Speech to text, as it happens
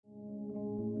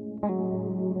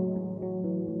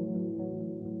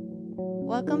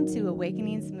Welcome to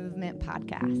Awakenings Movement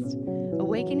podcast.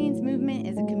 Awakenings Movement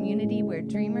is a community where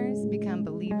dreamers become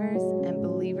believers and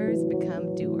believers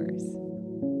become doers.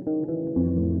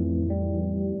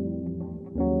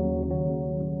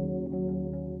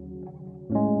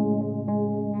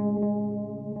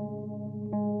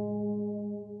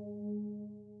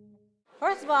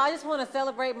 First of all, I just want to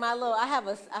celebrate my little, I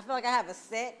feel like I have a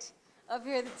set up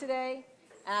here today.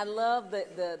 And I love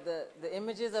the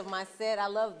images of my set. I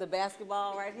love the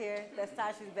basketball right here. That's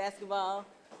Tasha's basketball.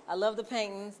 I love the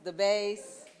paintings, the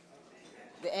bass,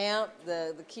 the amp,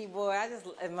 the keyboard.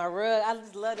 And my rug. I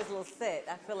just love this little set.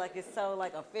 I feel like it's so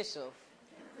like official.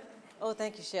 Oh,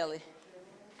 thank you, Shelly.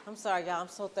 I'm sorry, y'all. I'm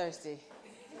so thirsty.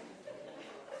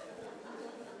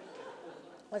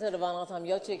 I tell Devon all the time,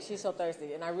 yo chick, she's so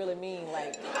thirsty. And I really mean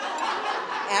like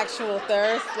actual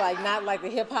thirst, like not like the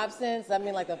hip hop sense. I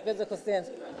mean like the physical sense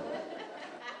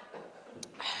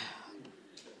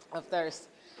of thirst.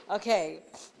 Okay,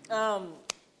 so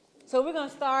we're gonna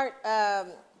start.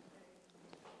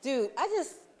 Dude,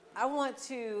 I want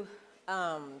to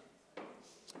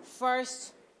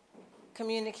first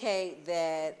communicate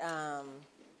that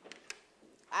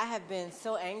I have been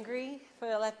so angry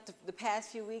for the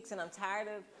past few weeks, and I'm tired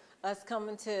of us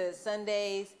coming to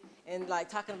Sundays and like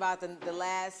talking about the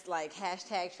last like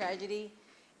hashtag tragedy,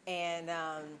 and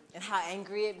how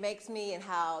angry it makes me, and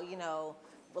how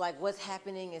like what's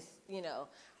happening is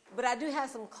But I do have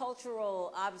some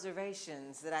cultural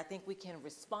observations that I think we can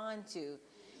respond to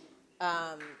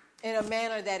in a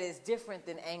manner that is different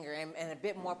than anger and a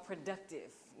bit more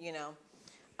productive,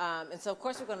 And so, of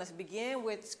course, we're going to begin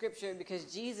with Scripture because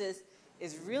Jesus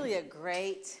is really a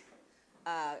great.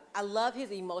 I love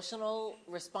his emotional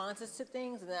responses to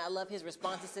things, and then I love his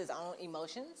responses to his own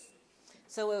emotions.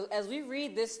 So as we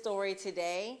read this story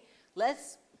today,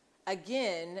 let's,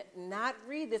 again, not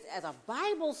read this as a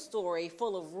Bible story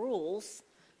full of rules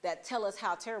that tell us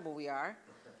how terrible we are,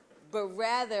 but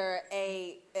rather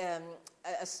a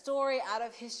story out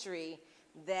of history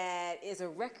that is a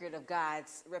record of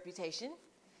God's reputation,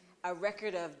 a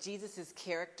record of Jesus'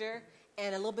 character,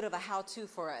 and a little bit of a how-to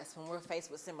for us when we're faced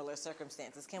with similar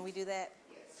circumstances. Can we do that?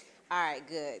 Yes. All right,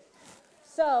 good.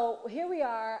 So here we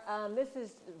are. This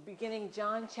is beginning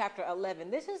John chapter 11.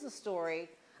 This is the story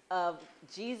of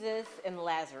Jesus and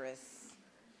Lazarus.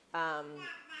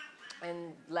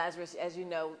 And Lazarus, as you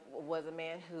know, was a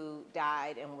man who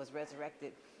died and was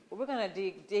resurrected. But we're going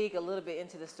to dig a little bit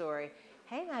into the story.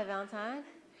 Hey, my Valentine.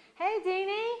 Hey,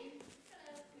 Deanie.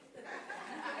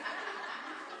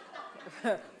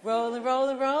 rolling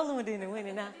with Deanie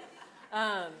Winnie now.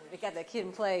 We got that kid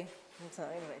and play. So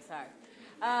anyway, sorry.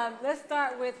 Let's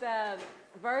start with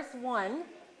verse 1.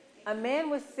 A man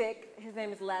was sick. His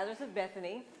name is Lazarus of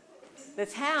Bethany, the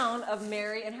town of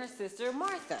Mary and her sister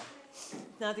Martha.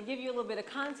 Now, to give you a little bit of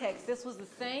context, this was the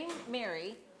same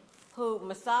Mary who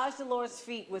massaged the Lord's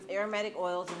feet with aromatic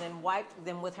oils and then wiped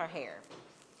them with her hair.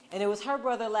 And it was her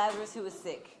brother Lazarus who was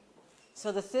sick.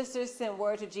 So the sisters sent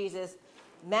word to Jesus,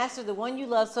 Master, the one you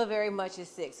love so very much is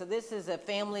sick. So this is a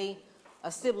family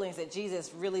of siblings that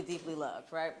Jesus really deeply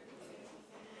loved, right?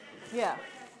 Yeah.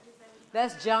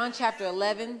 That's John chapter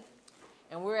 11,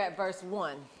 and we're at verse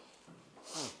 1.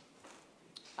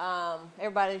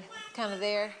 Everybody kind of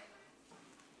there?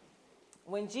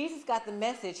 When Jesus got the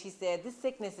message, he said, this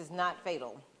sickness is not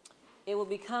fatal. It will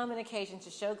become an occasion to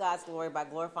show God's glory by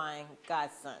glorifying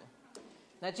God's Son.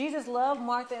 Now, Jesus loved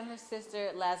Martha and her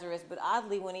sister Lazarus, but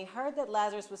oddly, when he heard that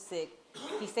Lazarus was sick,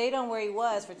 he stayed on where he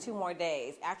was for 2 more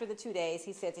days. After the 2 days,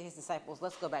 he said to his disciples,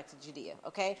 let's go back to Judea,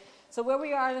 okay? So where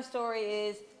we are in the story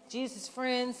is Jesus'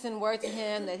 friends send word to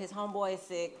him that his homeboy is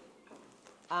sick,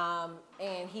 and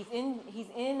I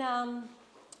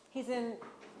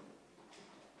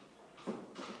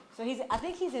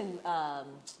think he's in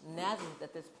Nazareth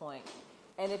at this point.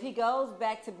 And if he goes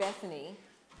back to Bethany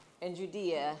in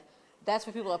Judea, that's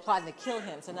where people are plotting to kill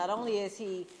him. So not only is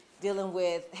he dealing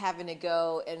with having to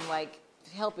go and like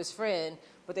help his friend,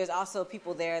 but there's also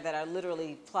people there that are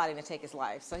literally plotting to take his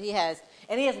life. So he has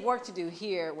work to do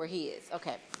here where he is.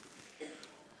 Okay.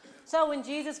 So when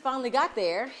Jesus finally got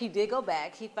there, he did go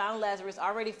back. He found Lazarus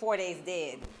already 4 days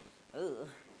dead. Ugh.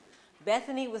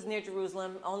 Bethany was near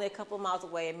Jerusalem, only a couple of miles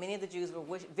away, and many of the Jews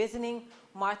were visiting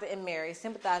Martha and Mary,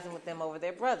 sympathizing with them over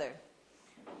their brother.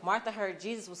 Martha heard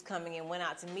Jesus was coming and went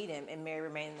out to meet him, and Mary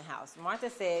remained in the house. Martha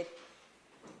said,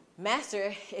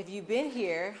 Master, if you'd been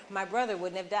here, my brother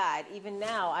wouldn't have died. Even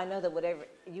now, I know that whatever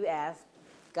you ask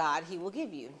God, he will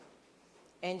give you.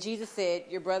 And Jesus said,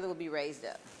 your brother will be raised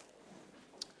up.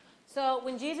 So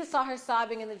when Jesus saw her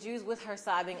sobbing and the Jews with her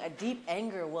sobbing, a deep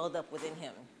anger welled up within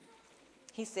him.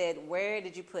 He said, "Where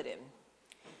did you put him?"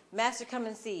 "Master, come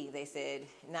and see," they said.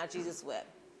 Now Jesus wept.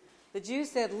 The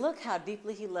Jews said, "Look how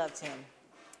deeply he loved him."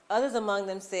 Others among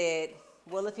them said,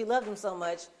 "Well, if he loved him so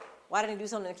much, why didn't he do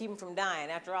something to keep him from dying?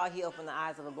 After all, he opened the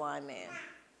eyes of a blind man."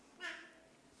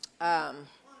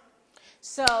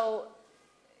 So,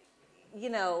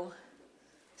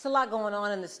 it's a lot going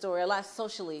on in this story, a lot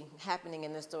socially happening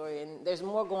in this story, and there's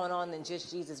more going on than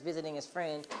just Jesus visiting his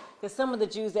friend, because some of the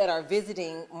Jews that are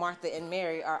visiting Martha and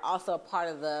Mary are also a part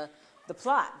of the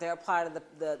plot. They're a part of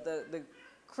the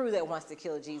crew that wants to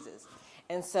kill Jesus.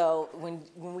 And so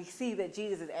when we see that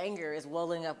Jesus' anger is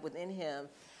welling up within him,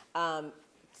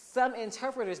 some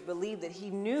interpreters believe that he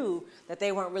knew that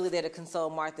they weren't really there to console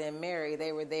Martha and Mary.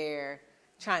 They were there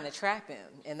trying to trap him,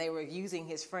 and they were using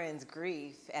his friend's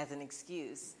grief as an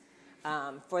excuse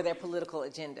for their political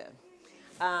agenda.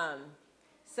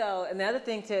 So another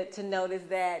thing to note is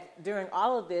that during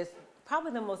all of this,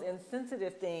 probably the most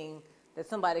insensitive thing that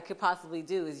somebody could possibly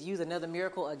do is use another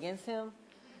miracle against him.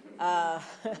 Like,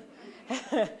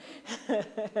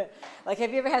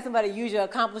 have you ever had somebody use your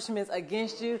accomplishments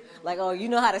against you? Like, oh, you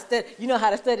know how to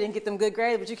study and get them good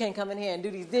grades, but you can't come in here and do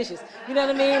these dishes. You know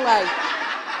what I mean? Like,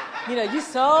 you're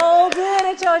so good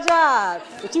at your job,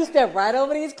 but you step right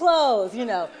over these clothes,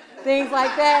 things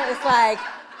like that. It's like,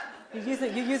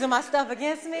 you're using my stuff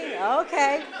against me?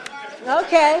 Okay. No.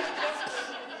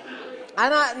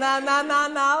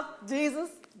 Jesus,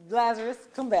 Lazarus,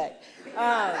 come back.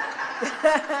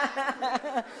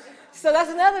 So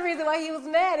that's another reason why he was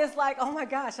mad. It's like, oh my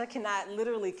gosh, I cannot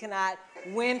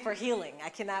win for healing. I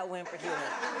cannot win for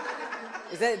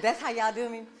healing. That's how y'all do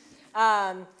me?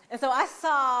 And so I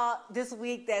saw this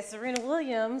week that Serena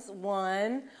Williams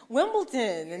won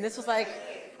Wimbledon, and this was like,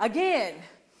 again,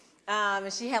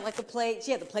 and she had like the plate.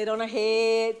 She had the plate on her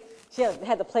head. She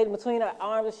had the plate in between her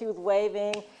arms that she was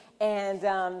waving. And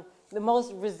the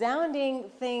most resounding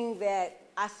thing that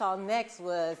I saw next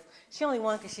was she only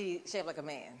won because she shaped like a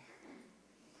man.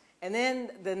 And then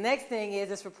the next thing is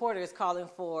this reporter is calling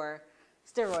for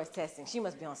steroids testing. She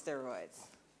must be on steroids.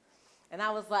 And I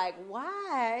was like,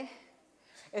 why?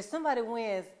 If somebody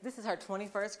wins, this is her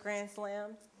 21st Grand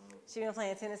Slam. She's been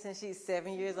playing tennis since she's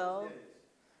 7 years old.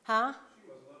 Huh?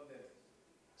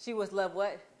 She was love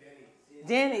what?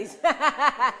 Denny's.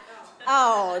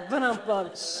 Oh,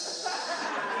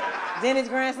 Denny's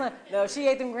Grand Slam. No, if she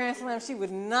ate them Grand Slams, she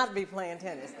would not be playing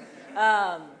tennis.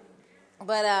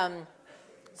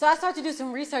 So I started to do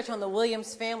some research on the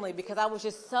Williams family because I was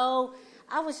just so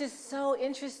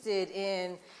interested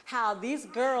in how these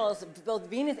girls, both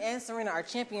Venus and Serena, are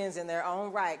champions in their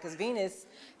own right, because Venus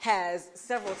has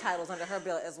several titles under her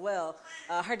belt as well.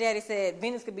 Her daddy said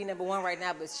Venus could be number one right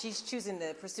now, but she's choosing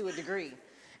to pursue a degree.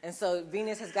 And so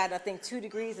Venus has gotten, I think, 2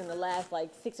 degrees in the last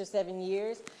 6 or 7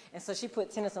 years. And so she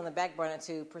put tennis on the back burner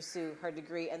to pursue her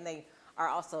degree. And they are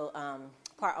also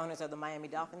part owners of the Miami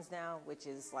Dolphins now, which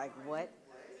is like, what?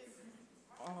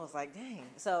 I was like, dang.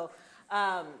 So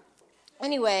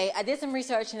anyway, I did some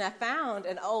research and I found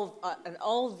an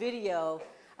old video,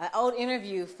 an old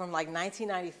interview from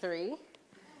 1993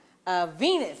 of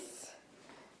Venus.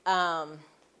 Oh,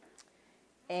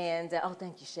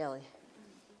 thank you, Shelley.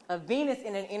 Of Venus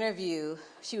in an interview.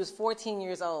 She was 14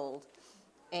 years old,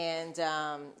 and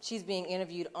she's being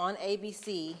interviewed on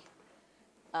ABC.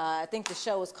 I think the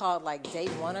show was called Day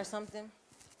One or something.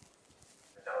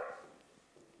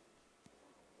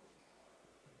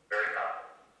 Very common.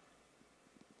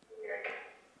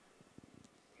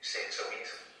 You say it so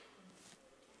easy.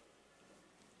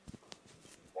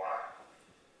 Why?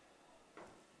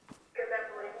 Because I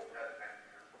believe it.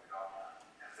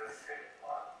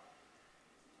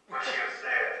 What she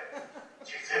said,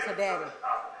 That's her daddy. But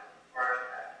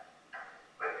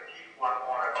you want to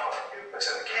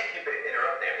listen, we can't keep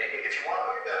interrupting. If you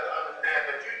want to understand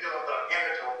that you're dealing with an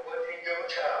immature 14-year-old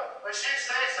child. When she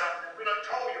says something, we done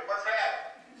told you what's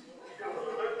happening. You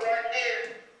look right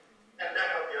here, and then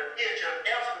your kids, your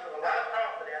answer with a lot of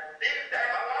confidence.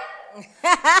 That's my life.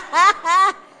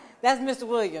 That's Mr.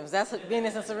 Williams. That's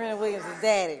Venus and Serena Williams'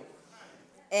 daddy.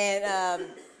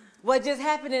 And what just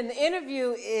happened in the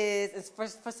interview is for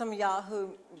some of y'all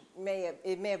who may have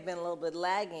been a little bit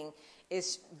lagging,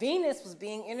 is Venus was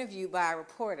being interviewed by a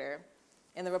reporter,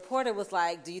 and the reporter was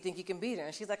like, "Do you think you can beat her?"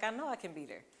 And she's like, "I know I can beat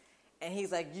her." And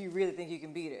he's like, "You really think you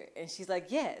can beat her?" And she's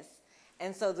like, "Yes."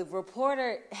 And so the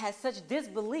reporter has such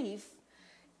disbelief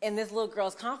in this little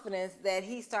girl's confidence that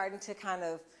he's starting to kind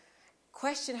of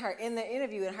question her in the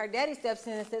interview. And her daddy steps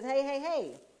in and says,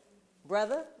 hey,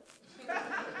 brother,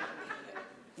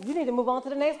 you need to move on to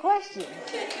the next question.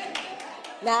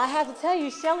 Now, I have to tell you,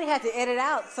 Shelley had to edit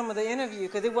out some of the interview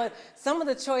because it was some of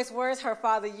the choice words her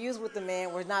father used with the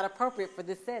man were not appropriate for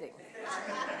this setting.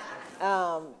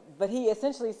 But he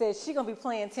essentially said, she's going to be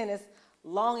playing tennis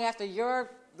long after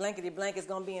your blankety blank is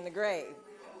going to be in the grave.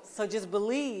 So just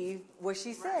believe what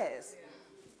she says.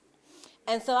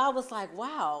 And so I was like,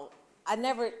 wow, I'd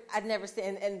never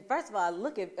seen, and first of all, I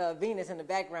look at Venus in the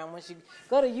background. When she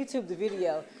go to YouTube, the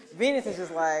video, Venus is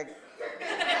just like,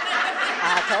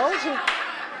 I told you.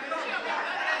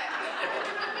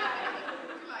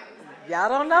 Y'all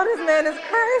don't know this man is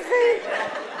crazy.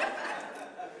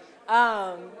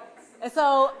 And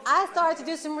so I started to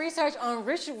do some research on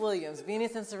Richard Williams,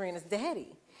 Venus and Serena's daddy.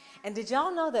 And did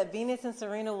y'all know that Venus and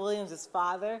Serena Williams'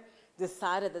 father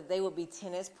decided that they would be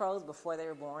tennis pros before they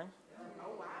were born?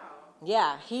 Oh, wow.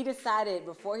 Yeah, he decided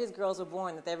before his girls were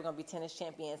born that they were going to be tennis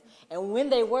champions. And when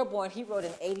they were born, he wrote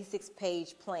an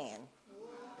 86-page plan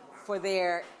for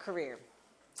their career.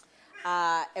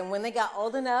 And when they got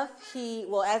old enough,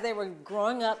 as they were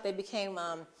growing up, they became,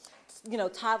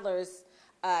 toddlers.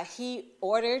 He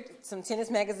ordered some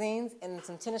tennis magazines and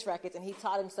some tennis rackets, and he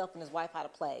taught himself and his wife how to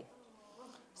play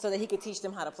so that he could teach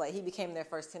them how to play. He became their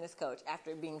first tennis coach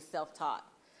after being self-taught.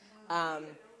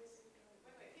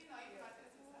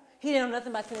 He didn't know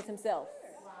nothing about tennis himself.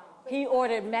 He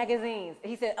ordered magazines.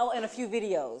 He said, and a few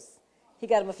videos. He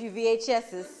got him a few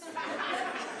VHSs,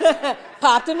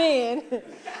 popped them in,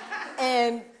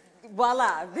 and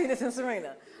voila, Venus and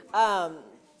Serena.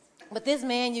 But this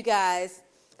man, you guys,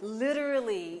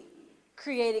 literally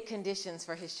created conditions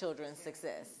for his children's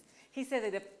success. He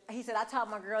said, I taught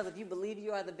my girls, if you believe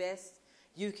you are the best,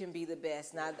 you can be the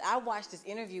best. Now, I watched this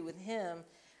interview with him,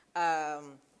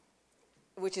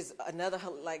 which is another,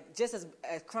 just as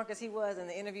crunk as he was in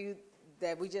the interview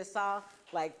that we just saw,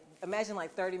 imagine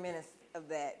 30 minutes of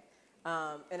that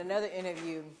in another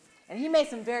interview. And he made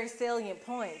some very salient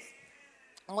points.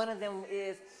 One of them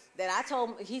is that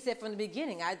he said from the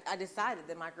beginning, I decided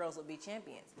that my girls would be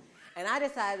champions. And I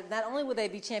decided not only would they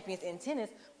be champions in tennis,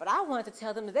 but I wanted to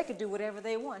tell them that they could do whatever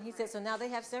they want. He said, so now they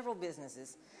have several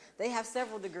businesses. They have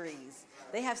several degrees.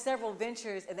 They have several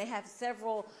ventures, and they have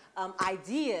several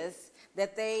ideas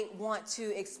that they want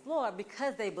to explore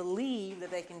because they believe that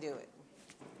they can do it.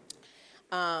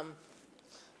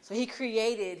 So he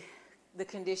created the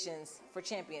conditions for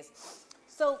champions.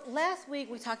 So last week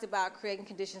we talked about creating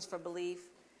conditions for belief.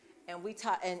 And we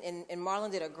taught, and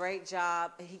Marlon did a great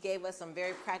job. He gave us some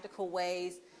very practical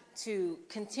ways to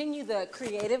continue the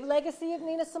creative legacy of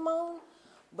Nina Simone,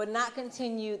 but not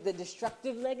continue the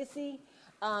destructive legacy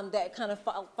that kind of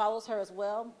follows her as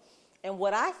well. And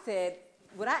what I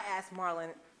asked Marlon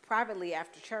privately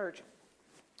after church,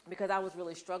 because I was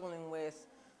really struggling with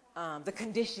the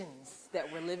conditions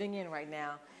that we're living in right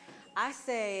now, I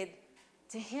said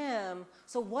to him,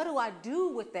 so what do I do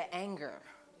with the anger?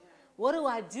 What do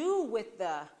I do with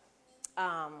the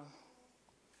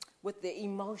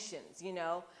emotions,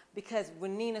 Because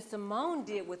when Nina Simone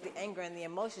did with the anger and the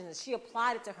emotions, she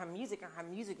applied it to her music, and her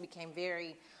music became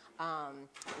very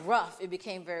rough. It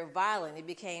became very violent. It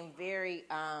became very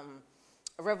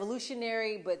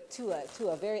revolutionary, but to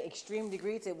a very extreme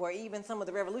degree, to where even some of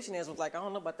the revolutionaries was like, I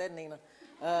don't know about that, Nina.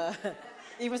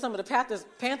 Even some of the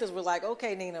Panthers were like,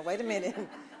 okay, Nina, wait a minute,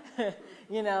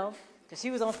 Because she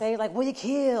was on stage like, will you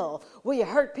kill? Will you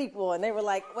hurt people? And they were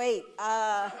like, wait,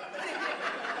 yeah,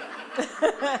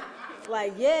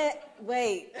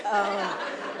 wait.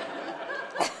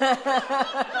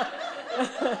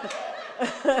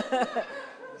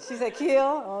 She said,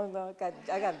 kill? Oh, no,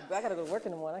 I got to go to work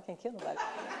in the morning. I can't kill nobody.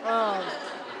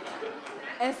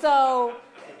 And so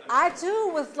I,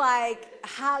 too, was like,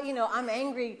 I'm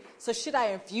angry, so should I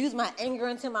infuse my anger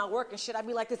into my work, and should I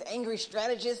be like this angry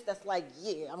strategist that's like,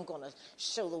 yeah, I'm going to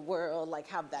show the world,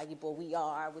 how valuable we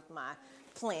are with my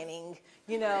planning,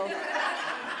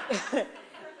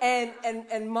 And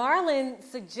Marlon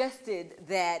suggested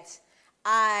that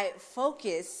I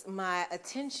focus my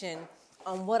attention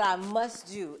on what I must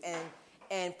do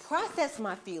and process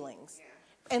my feelings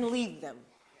and leave them,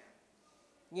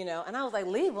 And I was like,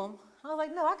 leave them? I was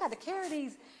like, no, I got to carry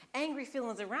these angry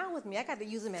feelings around with me. I got to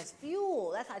use them as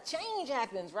fuel. That's how change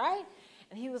happens, right?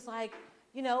 And he was like,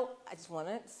 I just want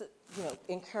to,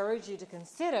 encourage you to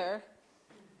consider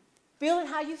feeling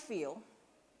how you feel,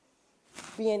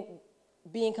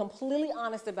 being completely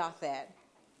honest about that,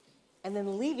 and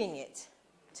then leaving it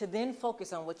to then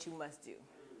focus on what you must do.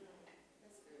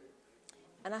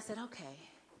 And I said, okay.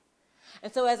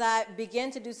 And so as I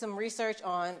began to do some research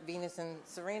on Venus and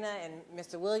Serena and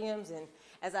Mr. Williams, and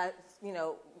as I,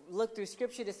 looked through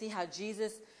Scripture to see how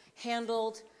Jesus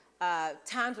handled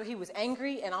times where he was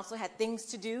angry and also had things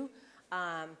to do,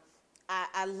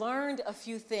 I learned a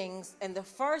few things. And the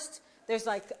first,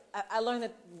 I learned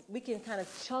that we can kind of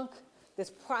chunk this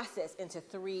process into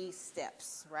 3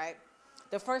 steps, right?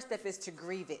 The first step is to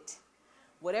grieve it.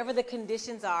 Whatever the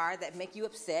conditions are that make you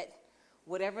upset,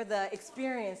 whatever the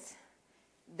experience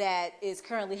that is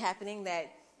currently happening that,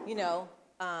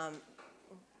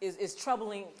 is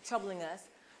troubling us,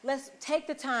 let's take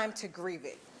the time to grieve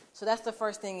it. So that's the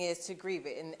first thing, is to grieve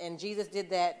it. And Jesus did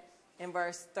that in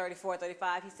verse 34,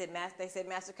 35. They said,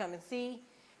 Master, come and see.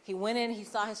 He went in, he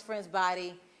saw his friend's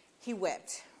body, he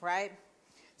wept, right?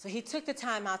 So he took the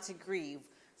time out to grieve.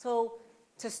 So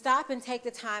to stop and take the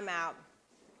time out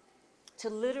to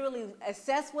literally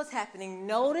assess what's happening,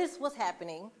 notice what's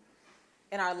happening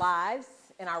in our lives,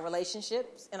 in our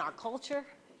relationships, in our culture,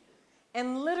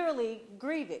 and literally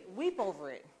grieve it, weep over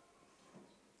it.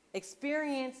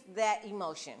 Experience that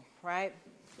emotion, right?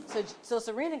 So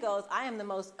Serena goes, I am the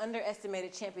most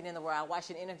underestimated champion in the world. I watched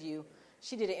an interview.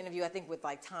 She did an interview, I think, with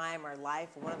like Time or Life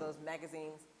or one of those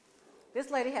magazines.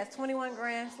 This lady has 21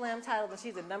 Grand Slam titles, and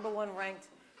she's the #1 ranked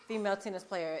female tennis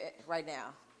player right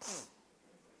now.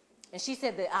 And she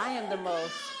said that I am the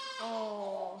most,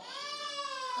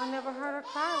 I never heard her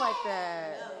cry like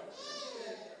that.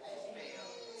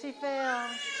 She fell.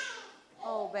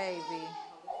 Oh, baby.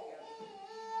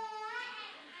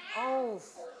 Oh.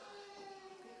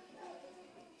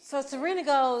 So Serena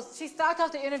goes, she starts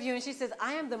off the interview and she says,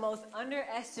 I am the most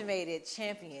underestimated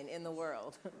champion in the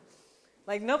world.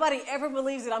 Like, nobody ever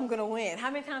believes that I'm going to win.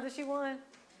 How many times has she won?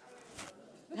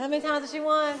 How many times has she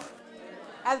won?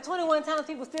 After 21 times,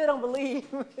 people still don't believe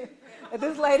that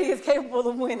this lady is capable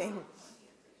of winning.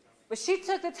 But she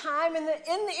took the time in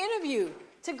the interview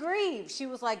to grieve. She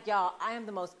was like, y'all, I am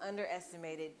the most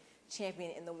underestimated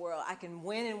champion in the world. I can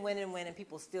win and win and win, and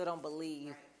people still don't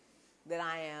believe that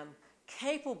I am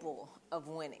capable of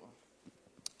winning.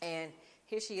 And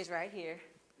here she is right here.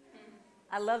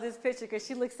 I love this picture because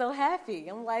she looks so happy.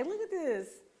 I'm like, look at this.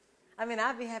 I mean,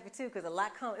 I'd be happy too because a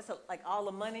lot comes. It's like all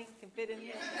the money can fit in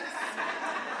here.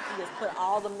 You just put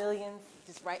all the millions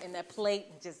just right in that plate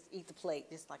and just eat the plate,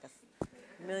 just like a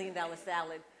 $1 million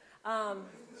salad.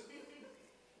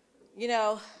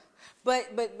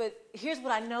 But here's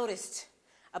what I noticed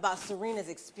about Serena's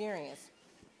experience.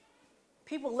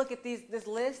 People look at this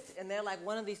list and they're like,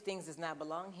 one of these things does not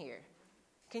belong here.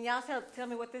 Can y'all tell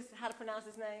me how to pronounce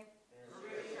his name?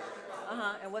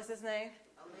 And what's his name?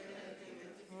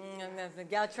 The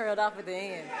gal trailed off at the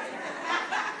end.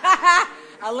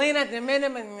 Alina, and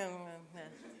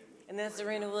then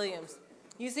Serena Williams.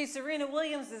 You see, Serena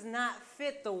Williams does not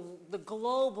fit the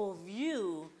global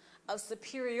view of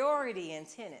superiority in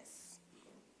tennis.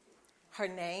 Her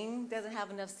name doesn't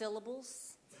have enough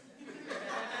syllables.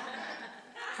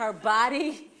 Her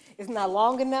body is not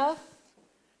long enough.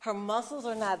 Her muscles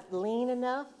are not lean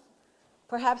enough.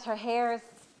 Perhaps her hair is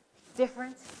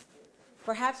different.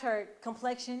 Perhaps her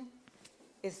complexion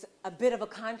is a bit of a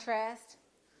contrast,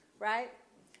 right?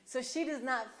 So she does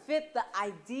not fit the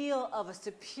ideal of a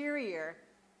superior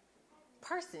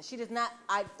person. She does not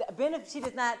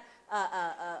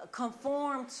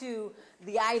conform to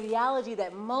the ideology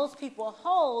that most people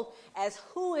hold as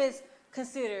who is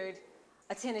considered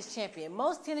a tennis champion.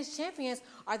 Most tennis champions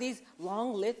are these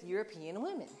long-lived European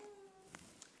women.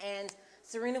 And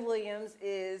Serena Williams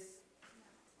is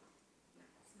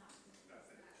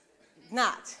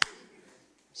not.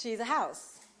 She's a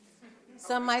house.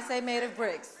 Some might say made of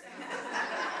bricks.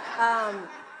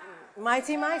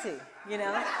 Mighty, you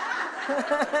know.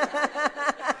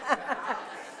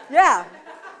 Yeah.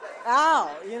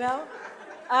 Ow, you know.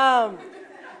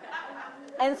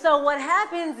 And so what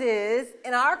happens is,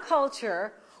 in our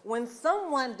culture, when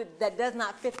someone that does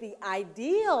not fit the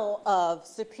ideal of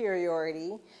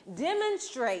superiority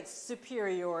demonstrates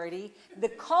superiority, the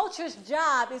culture's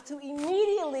job is to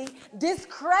immediately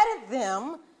discredit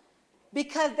them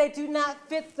because they do not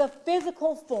fit the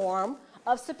physical form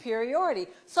of superiority.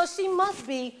 So she must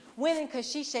be winning because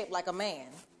she's shaped like a man.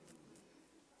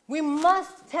 We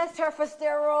must test her for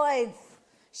steroids.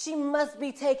 She must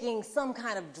be taking some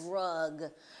kind of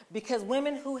drug because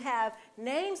women who have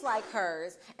names like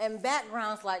hers and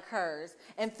backgrounds like hers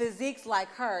and physiques like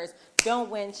hers don't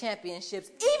win championships,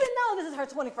 even though this is her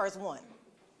 21st one.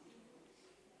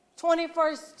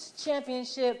 21st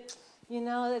championship, you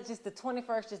know, it's just the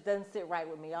 21st just doesn't sit right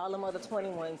with me. All them other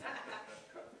 21s,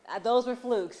 those were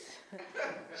flukes.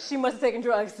 She must have taken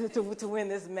drugs to win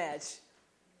this match,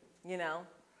 you know.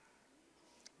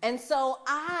 And so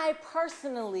I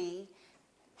personally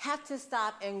have to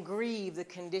stop and grieve the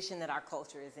condition that our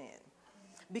culture is in.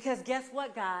 Because guess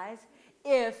what, guys?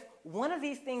 If one of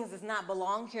these things does not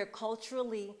belong here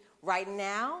culturally right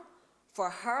now, for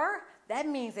her, that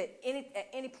means at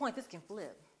any point this can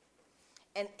flip.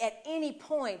 And at any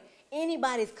point,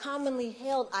 anybody's commonly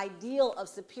held ideal of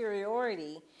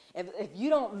superiority, if you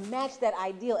don't match that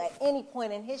ideal at any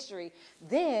point in history,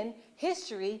 then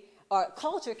history or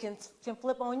culture can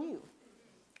flip on you,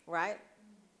 right?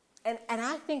 And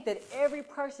I think that every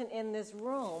person in this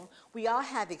room, we all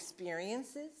have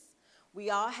experiences. We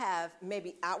all have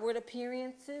maybe outward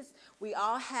appearances. We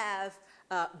all have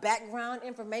background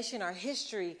information or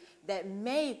history that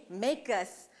may make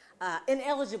us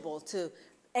ineligible to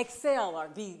excel or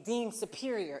be deemed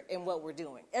superior in what we're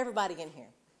doing. Everybody in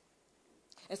here.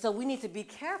 And so we need to be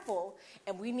careful,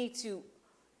 and we need to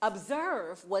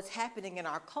observe what's happening in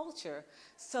our culture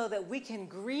so that we can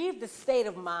grieve the state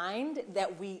of mind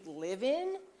that we live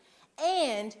in,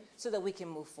 and so that we can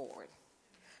move forward.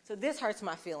 So this hurts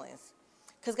my feelings.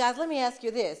 Because, guys, let me ask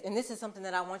you this, and this is something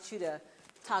that I want you to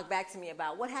talk back to me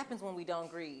about. What happens when we don't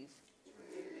grieve?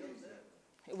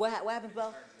 What happens,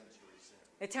 Bo?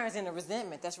 It turns into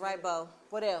resentment. That's right, Bo.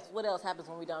 What else? What else happens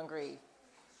when we don't grieve?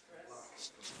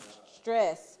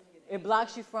 Stress. It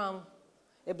blocks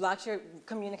your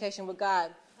communication with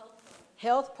God.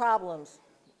 Health problems.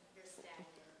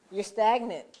 You're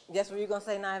stagnant. That's what you're going to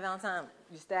say, Nia Valentine.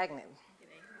 You're stagnant.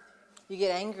 You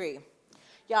get angry.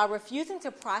 Y'all, refusing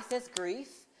to process grief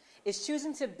is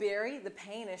choosing to bury the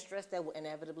pain and stress that will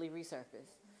inevitably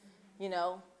resurface. You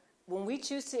know, when we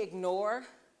choose to ignore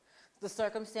the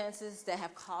circumstances that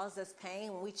have caused us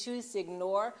pain, when we choose to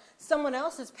ignore someone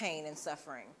else's pain and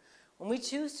suffering, when we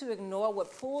choose to ignore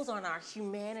what pulls on our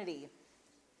humanity,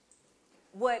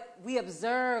 what we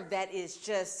observe that is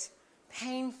just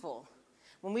painful,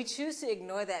 when we choose to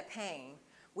ignore that pain,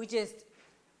 we just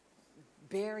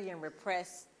bury and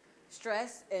repress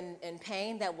stress and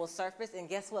pain that will surface. And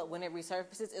guess what? When it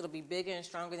resurfaces, it'll be bigger and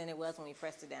stronger than it was when we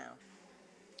pressed it down.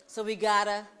 So we got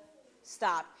to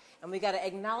stop. And we got to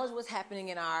acknowledge what's happening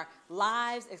in our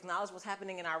lives, acknowledge what's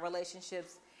happening in our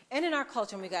relationships, and in our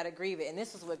culture, and we got to grieve it. And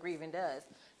this is what grieving does.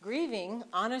 Grieving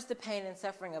honors the pain and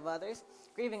suffering of others.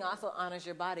 Grieving also honors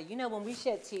your body. You know, when we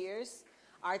shed tears,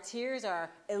 our tears are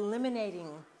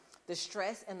eliminating the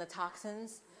stress and the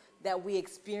toxins that we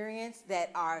experience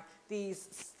that are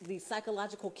these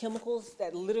psychological chemicals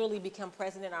that literally become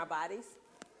present in our bodies.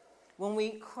 When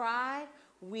we cry,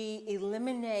 we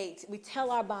tell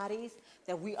our bodies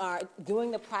that we are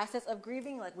doing the process of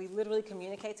grieving, like we literally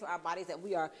communicate to our bodies that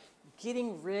we are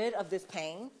getting rid of this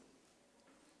pain.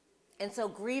 And so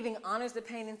grieving honors the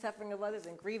pain and suffering of others,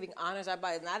 and grieving honors our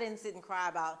bodies. And I didn't sit and cry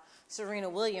about Serena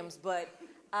Williams, but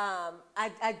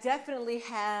I definitely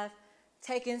have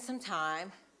taken some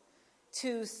time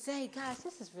to say, gosh,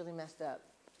 this is really messed up.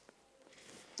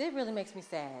 It really makes me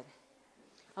sad.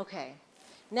 Okay.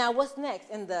 Now, what's next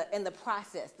in the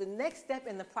process? The next step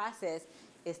in the process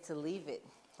is to leave it,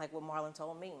 like what Marlon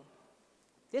told me.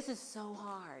 This is so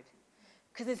hard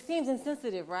because it seems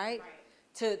insensitive, right?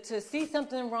 To see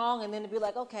something wrong and then to be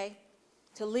like, okay,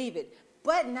 to leave it.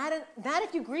 But not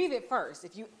if you grieve it first.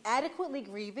 If you adequately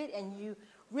grieve it and you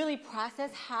really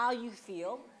process how you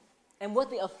feel and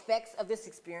what the effects of this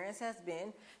experience has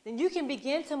been, then you can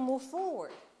begin to move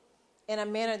forward in a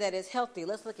manner that is healthy.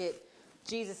 Let's look at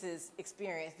Jesus'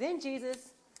 experience. Then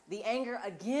Jesus, the anger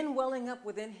again welling up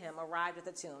within him, arrived at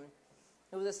the tomb.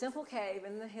 It was a simple cave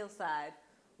in the hillside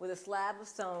with a slab of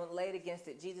stone laid against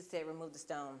it. Jesus said, remove the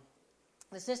stone.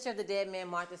 The sister of the dead man,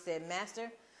 Martha, said,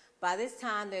 Master, by this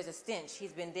time there's a stench.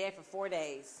 He's been dead for 4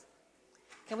 days.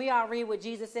 Can we all read what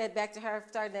Jesus said back to her,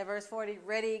 starting at verse 40?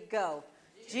 Ready, go.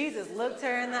 Jesus looked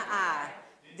her in the eye.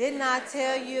 Didn't I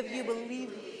tell you if you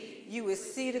believe you would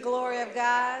see the glory of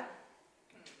God?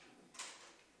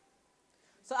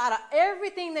 So out of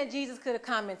everything that Jesus could have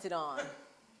commented on,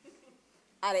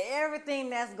 out of everything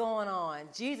that's going on,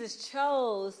 Jesus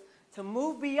chose to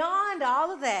move beyond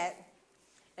all of that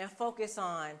and focus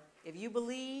on, if you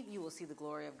believe, you will see the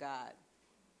glory of God.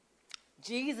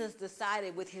 Jesus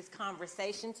decided with his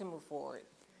conversation to move forward.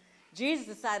 Jesus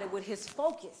decided with his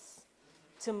focus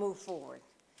to move forward.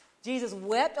 Jesus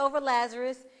wept over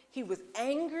Lazarus. He was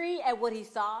angry at what he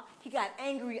saw. He got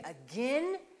angry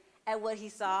again at what he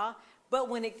saw. But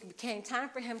when it came time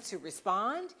for him to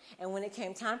respond, and when it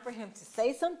came time for him to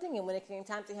say something, and when it came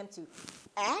time for him to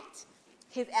act,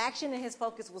 his action and his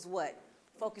focus was what?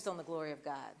 Focus on the glory of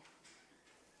God.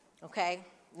 Okay?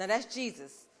 Now that's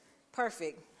Jesus.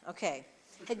 Perfect. Okay.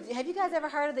 Have you guys ever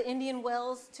heard of the Indian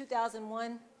Wells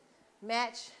 2001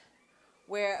 match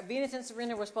where Venus and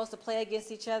Serena were supposed to play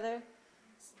against each other?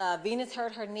 Venus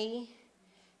hurt her knee,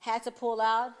 had to pull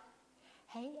out.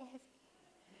 Hey, Evie.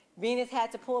 Venus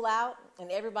had to pull out,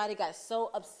 and everybody got so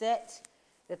upset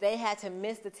that they had to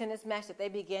miss the tennis match, that they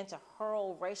began to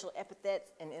hurl racial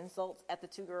epithets and insults at the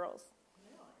two girls.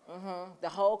 The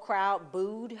whole crowd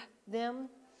booed them,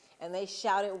 and they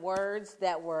shouted words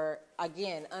that were,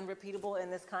 again, unrepeatable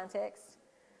in this context,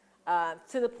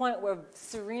 to the point where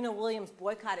Serena Williams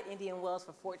boycotted Indian Wells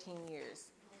for 14 years.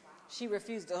 She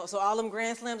refused to. So all them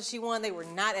Grand Slams she won, they were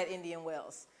not at Indian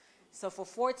Wells. So for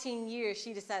 14 years,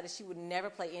 she decided she would never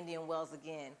play Indian Wells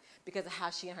again because of how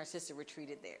she and her sister were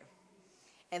treated there.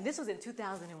 And this was in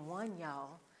 2001,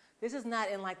 y'all. This is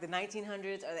not in like the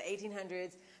 1900s or the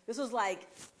 1800s. This was like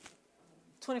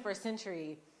 21st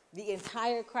century. The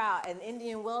entire crowd, and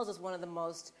Indian Wells is one of the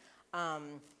most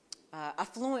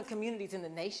affluent communities in the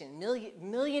nation.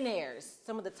 Millionaires,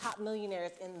 some of the top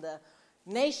millionaires in the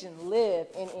nation live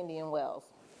in Indian Wells.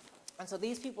 And so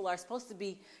these people are supposed to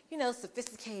be,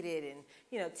 sophisticated,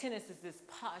 and, tennis is this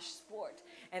posh sport.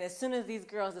 And as soon as these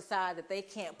girls decide that they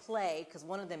can't play because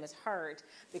one of them is hurt,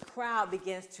 the crowd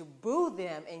begins to boo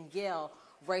them and yell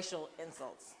racial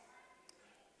insults.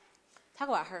 Talk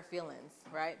about her feelings,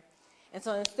 right? And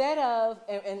so instead of,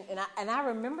 and I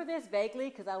remember this vaguely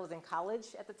because I was in college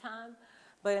at the time,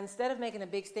 but instead of making a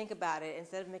big stink about it,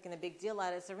 instead of making a big deal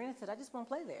out of it, Serena said, I just won't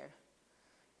play there.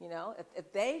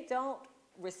 If they don't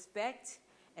respect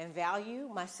and value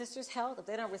my sister's health, if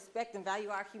they don't respect and value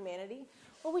our humanity,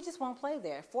 well, we just won't play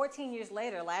there. 14 years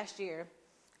later, last year,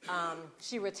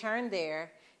 she returned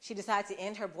there. She decided to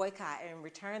end her boycott and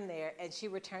return there, and she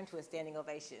returned to a standing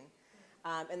ovation.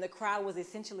 And the crowd was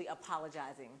essentially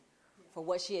apologizing for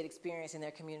what she had experienced in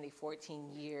their community 14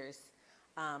 years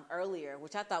earlier,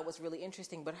 which I thought was really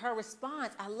interesting. But her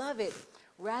response, I love it.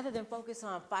 Rather than focus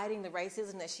on fighting the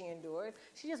racism that she endured,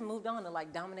 she just moved on to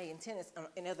dominating tennis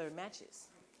in other matches,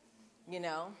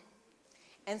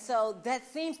 And so that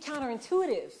seems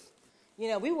counterintuitive.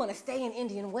 We want to stay in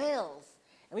Indian Wells,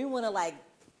 and we want to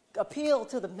appeal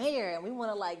to the mayor, and we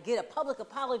want to get a public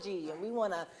apology, and we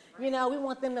want to, we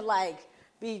want them to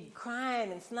be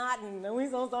crying and snotting, and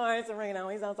we're so sorry, Serena,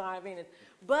 we're so sorry, Venus.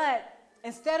 But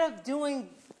instead of doing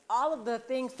all of the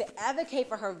things to advocate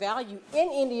for her value in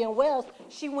Indian Wells,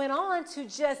 she went on to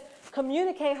just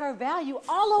communicate her value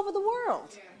all over the world.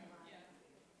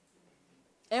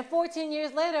 And 14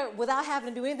 years later, without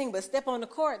having to do anything but step on the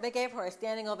court, they gave her a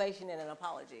standing ovation and an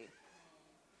apology.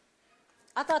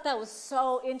 I thought that was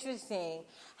so interesting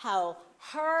how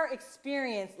her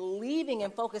experience leaving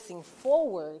and focusing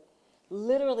forward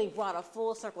literally brought a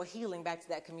full circle healing back to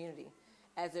that community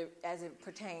as it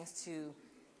pertains to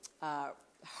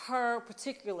her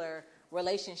particular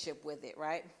relationship with it,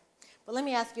 right? But let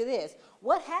me ask you this.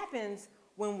 What happens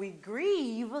when we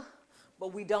grieve,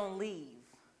 but we don't leave?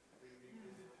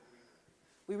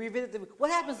 We revisit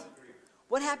what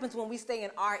happens when we stay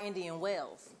in our Indian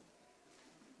Wells?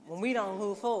 When we don't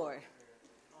move forward?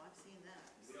 Oh, I've seen that.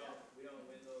 We don't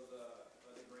win those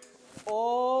other Grand Slams.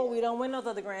 Oh, we don't win those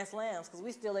other Grand Slams because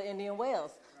we still at Indian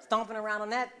Wells, stomping around on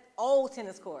that old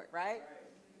tennis court, right?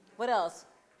 What else?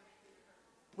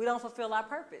 We don't fulfill our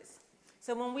purpose.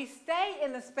 So when we stay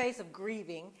in the space of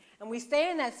grieving and we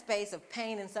stay in that space of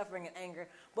pain and suffering and anger,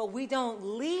 but we don't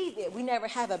leave it, we never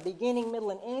have a beginning, middle,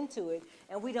 and end to it,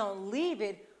 and we don't leave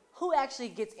it, who actually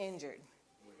gets injured?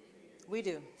 We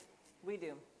do. We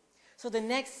do. So the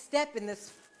next step in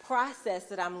this process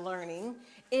that I'm learning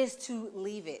is to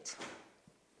leave it.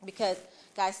 Because,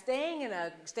 guys, staying in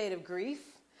a state of grief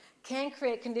can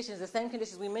create conditions, the same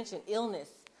conditions we mentioned, illness.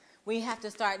 We have to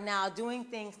start now doing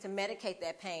things to medicate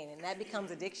that pain, and that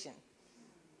becomes addiction.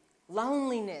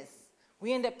 Loneliness.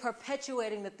 We end up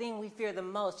perpetuating the thing we fear the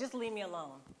most. Just leave me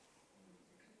alone.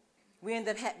 We end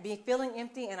up feeling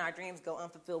empty, and our dreams go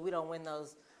unfulfilled. We don't win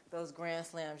those Grand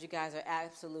Slams. You guys are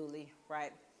absolutely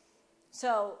right.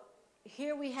 So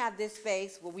here we have this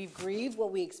space where we've grieved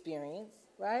what we experienced,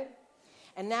 right?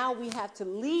 And now we have to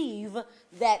leave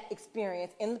that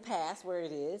experience in the past where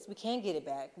it is. We can't get it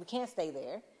back. We can't stay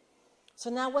there. So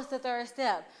now what's the third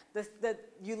step?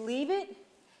 You leave it,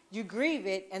 you grieve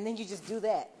it, and then you just do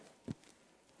that.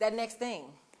 That next thing.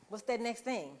 What's that next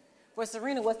thing? For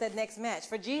Serena, what's that next match?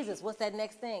 For Jesus, what's that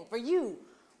next thing? For you,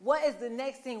 what is the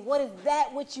next thing? What is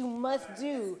that which you must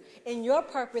do in your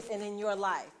purpose and in your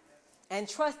life? And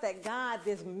trust that God,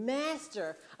 this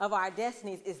master of our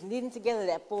destinies, is knitting together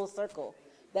that full circle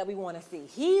that we want to see.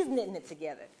 He's knitting it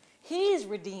together. He's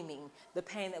redeeming the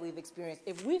pain that we've experienced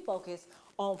if we focus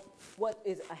on what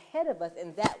is ahead of us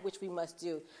and that which we must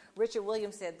do. Richard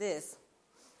Williams said this: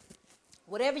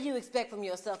 whatever you expect from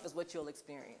yourself is what you'll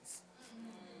experience.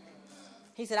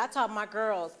 He said, I taught my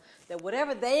girls that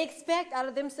whatever they expect out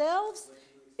of themselves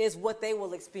is what they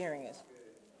will experience.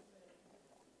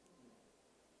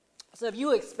 So if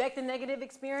you expect a negative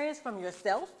experience from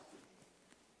yourself,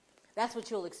 that's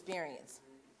what you'll experience.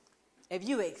 If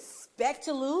you expect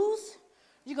to lose,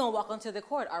 you're going to walk onto the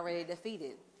court already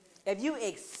defeated. If you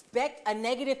expect a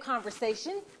negative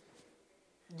conversation,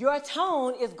 your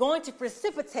tone is going to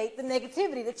precipitate the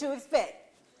negativity that you expect.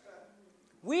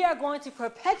 We are going to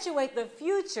perpetuate the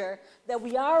future that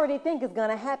we already think is going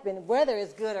to happen, whether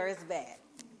it's good or it's bad.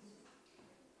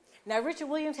 Now, Richard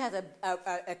Williams has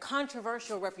a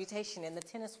controversial reputation in the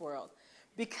tennis world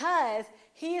because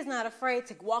he is not afraid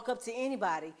to walk up to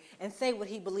anybody and say what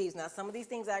he believes. Now, some of these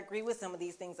things I agree with, some of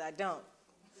these things I don't.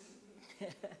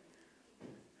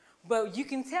 But you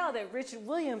can tell that Richard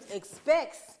Williams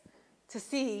expects to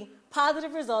see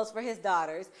positive results for his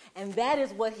daughters, and that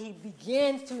is what he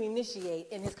begins to initiate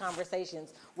in his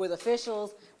conversations with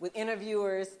officials, with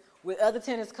interviewers, with other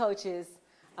tennis coaches.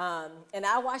 And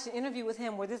I watched an interview with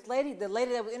him where the lady that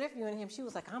was interviewing him, she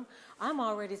was like, I'm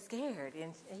already scared.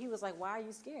 And he was like, why are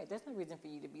you scared? There's no reason for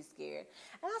you to be scared.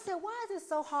 And I said, why is it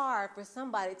so hard for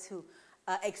somebody to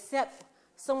accept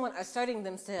someone asserting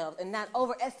themselves and not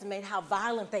overestimate how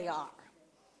violent they are?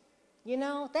 You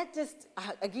know, that just,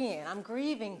 again, I'm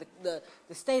grieving the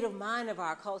state of mind of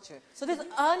our culture. So this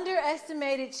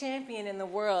underestimated champion in the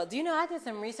world, do you know, I did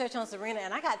some research on Serena,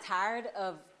 and I got tired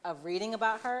of reading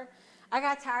about her. I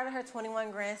got tired of her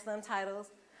 21 Grand Slam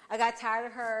titles. I got tired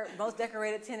of her most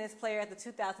decorated tennis player at the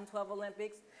 2012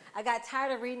 Olympics. I got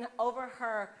tired of reading over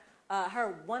her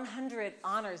 100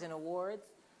 honors and awards.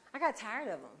 I got tired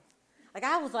of them. Like,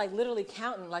 I was like literally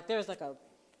counting, like there's like a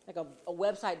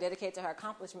website dedicated to her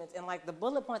accomplishments, and like the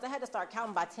bullet points, I had to start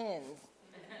counting by tens.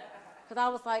 Because I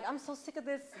was like, I'm so sick of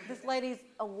this lady's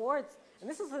awards. And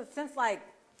this is since like,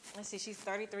 let's see, she's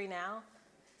 33 now.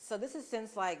 So this is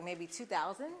since like maybe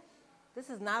 2000. This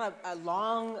is not a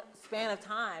long span of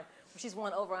time where she's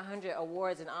won over 100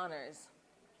 awards and honors,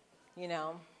 you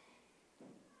know.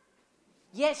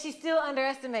 Yet she's still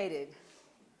underestimated.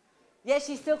 Yet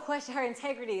she still questioned, her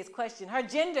integrity is questioned. Her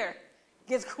gender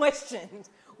gets questioned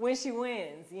when she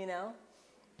wins, you know.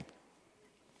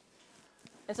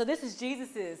 And so this is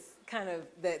Jesus's kind of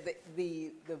the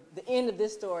end of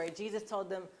this story. Jesus told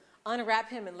them, unwrap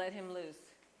him and let him loose.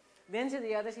 Then to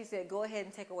the others he said, go ahead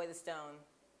and take away the stone.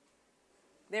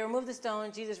 They removed the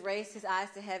stone. Jesus raised his eyes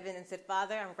to heaven and said,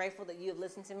 Father, I'm grateful that you have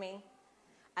listened to me.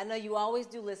 I know you always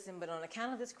do listen, but on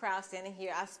account of this crowd standing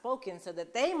here, I've spoken so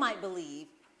that they might believe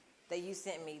that you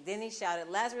sent me. Then he shouted,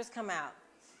 Lazarus, come out.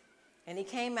 And he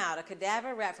came out, a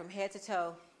cadaver wrapped from head to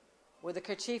toe with a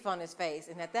kerchief on his face.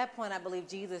 And at that point, I believe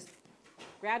Jesus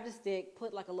grabbed a stick,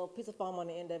 put like a little piece of foam on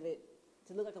the end of it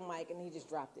to look like a mic, and he just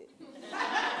dropped it. You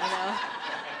know?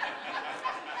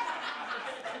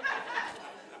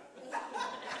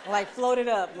 Like floated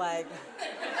up, like.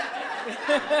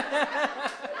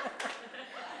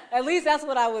 At least that's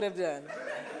what I would have done.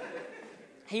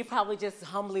 He probably just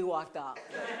humbly walked off,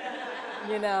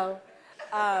 you know.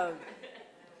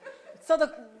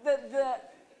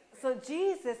 So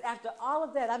Jesus, after all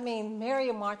of that, I mean, Mary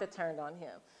and Martha turned on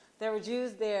him. There were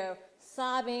Jews there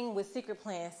sobbing with secret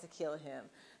plans to kill him.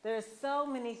 There are so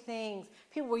many things.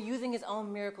 People were using his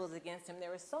own miracles against him. There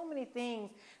were so many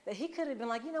things that he could have been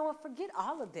like, you know what, forget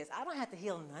all of this. I don't have to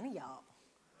heal none of y'all.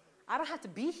 I don't have to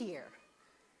be here,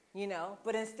 you know.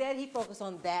 But instead, he focused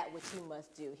on that which he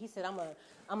must do. He said, I'm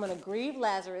gonna grieve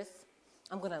Lazarus.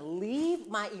 I'm going to leave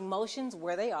my emotions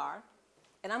where they are,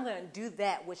 and I'm going to do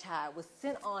that which I was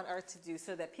sent on earth to do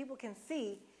so that people can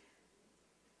see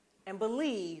and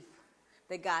believe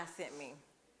that God sent me.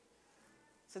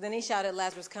 So then he shouted,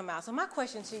 Lazarus, come out. So my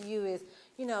question to you is,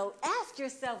 you know, ask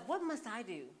yourself, what must I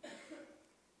do?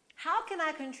 How can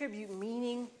I contribute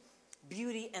meaning,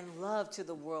 beauty, and love to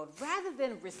the world rather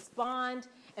than respond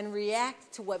and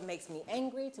react to what makes me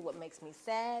angry, to what makes me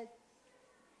sad?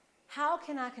 How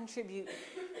can I contribute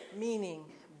meaning,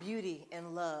 beauty,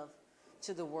 and love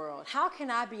to the world? How can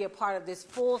I be a part of this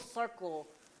full circle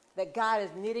that God is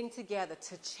knitting together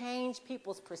to change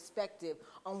people's perspective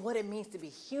on what it means to be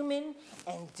human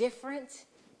and different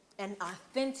and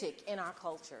authentic in our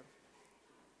culture?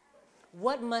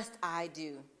 What must I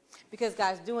do? Because,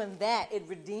 guys, doing that, it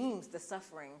redeems the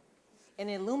suffering and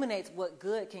illuminates what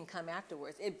good can come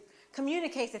afterwards. It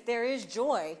communicates that there is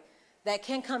joy that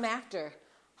can come after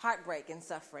heartbreak and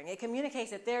suffering. It communicates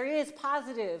that there is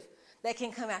positive that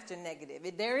can come after negative.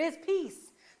 There is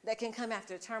peace that can come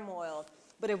after turmoil.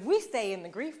 But if we stay in the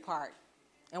grief part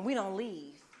and we don't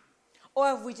leave,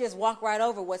 or if we just walk right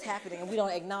over what's happening and we don't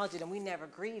acknowledge it and we never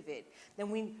grieve it, then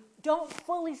we don't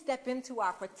fully step into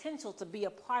our potential to be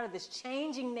a part of this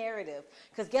changing narrative.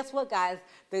 Because guess what, guys?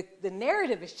 The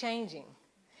narrative is changing.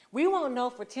 We won't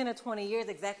know for 10 or 20 years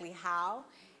exactly how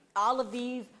all of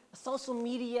these social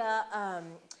media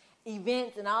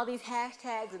events and all these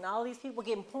hashtags and all these people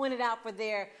getting pointed out for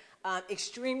their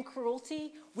extreme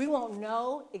cruelty, we won't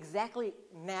know exactly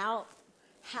now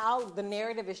how the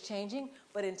narrative is changing,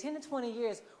 but in 10 to 20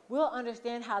 years, we'll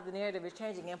understand how the narrative is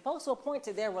changing, and folks will point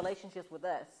to their relationships with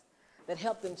us that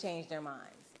helped them change their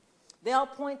minds. They'll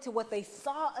point to what they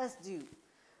saw us do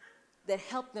that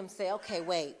helped them say, okay,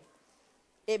 wait,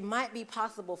 it might be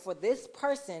possible for this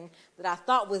person that I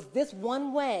thought was this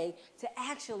one way to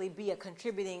actually be a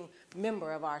contributing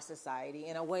member of our society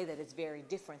in a way that is very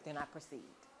different than I perceived.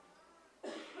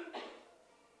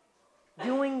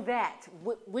 Doing that,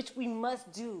 which we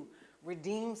must do,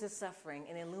 redeems the suffering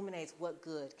and illuminates what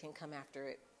good can come after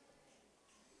it.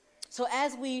 So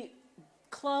as we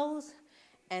close,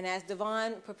 and as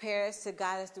Devon prepares to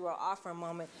guide us through our offering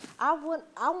moment, I want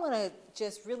to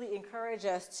just really encourage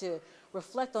us to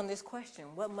reflect on this question: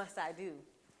 what must I do?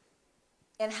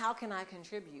 And how can I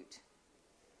contribute?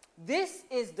 This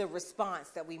is the response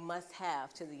that we must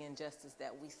have to the injustice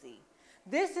that we see.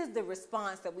 This is the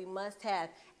response that we must have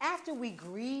after we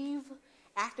grieve,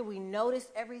 after we notice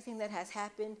everything that has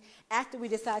happened, after we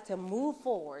decide to move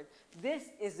forward. This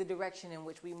is the direction in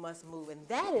which we must move, and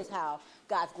that is how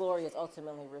God's glory is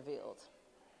ultimately revealed.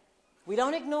 We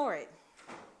don't ignore it.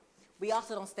 We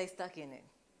also don't stay stuck in it.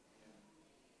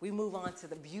 We move on to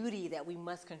the beauty that we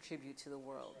must contribute to the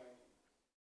world.